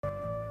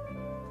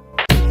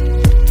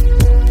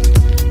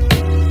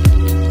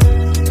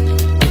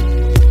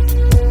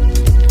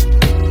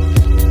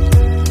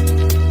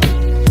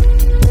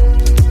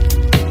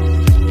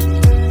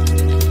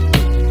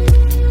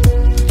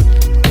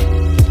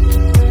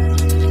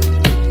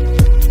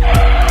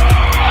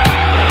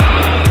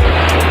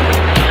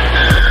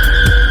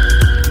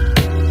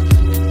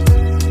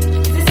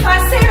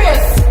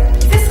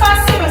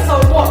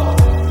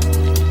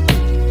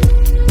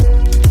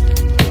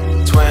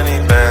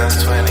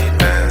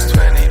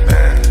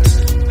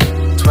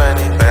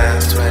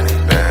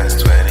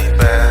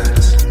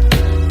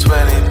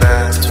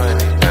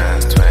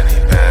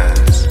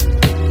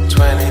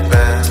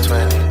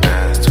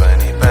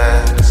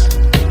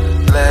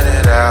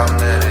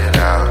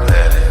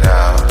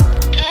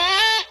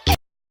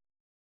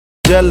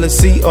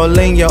jealousy all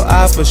in your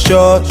eyes for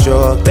sure,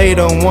 sure. They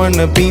don't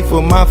wanna be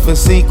for my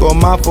physique or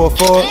my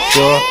 4-4,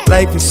 sure.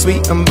 Life is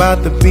sweet, I'm by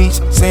the beach,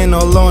 sand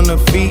all on the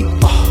feet.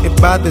 If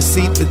by the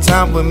seat, the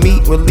time we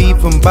meet, we'll leave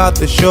from about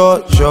the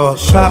shore, sure.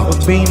 Pop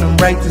a bean, I'm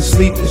right to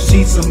sleep, the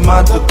sheets of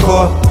my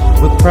decor.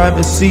 With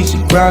privacy, she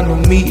grind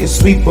on me and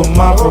sweep on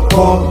my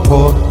rapport.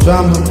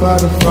 Drama by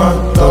the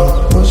front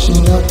door,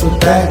 pushing up the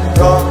back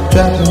door,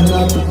 trapping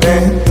up the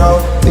band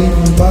door,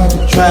 leaving by the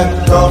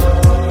track door.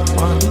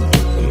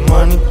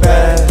 Money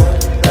bad,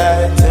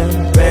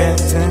 10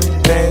 bands, 10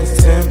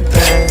 bands, 10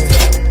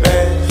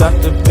 bands. Drop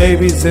the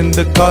babies in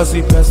the car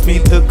seat, pass me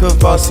the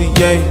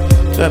Cavassier.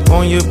 Trap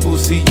on your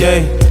pussy,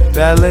 yeah.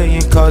 Ballet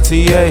and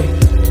Cartier.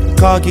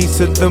 Car keys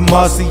to the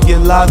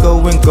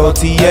Marcielago and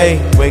Gaultier.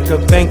 Wake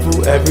up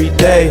thankful every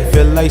day.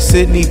 Feel like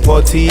Sidney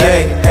Poitier.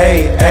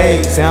 Hey,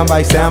 hey,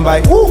 soundbite,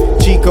 soundbite.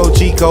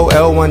 Chico,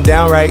 L1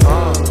 downright.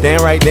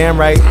 Damn right, damn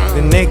right.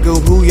 The nigga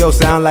who yo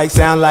sound like.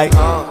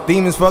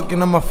 Demons fucking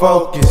on my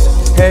focus.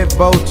 Head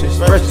vultures,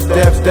 fresh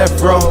as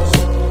death rows.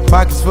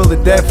 Pockets full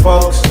of dead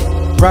folks.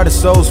 Brighter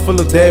souls full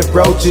of dead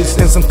roaches.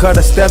 And some cut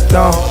I stepped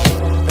on.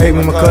 Hey,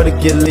 when my cutter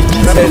get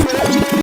leaked.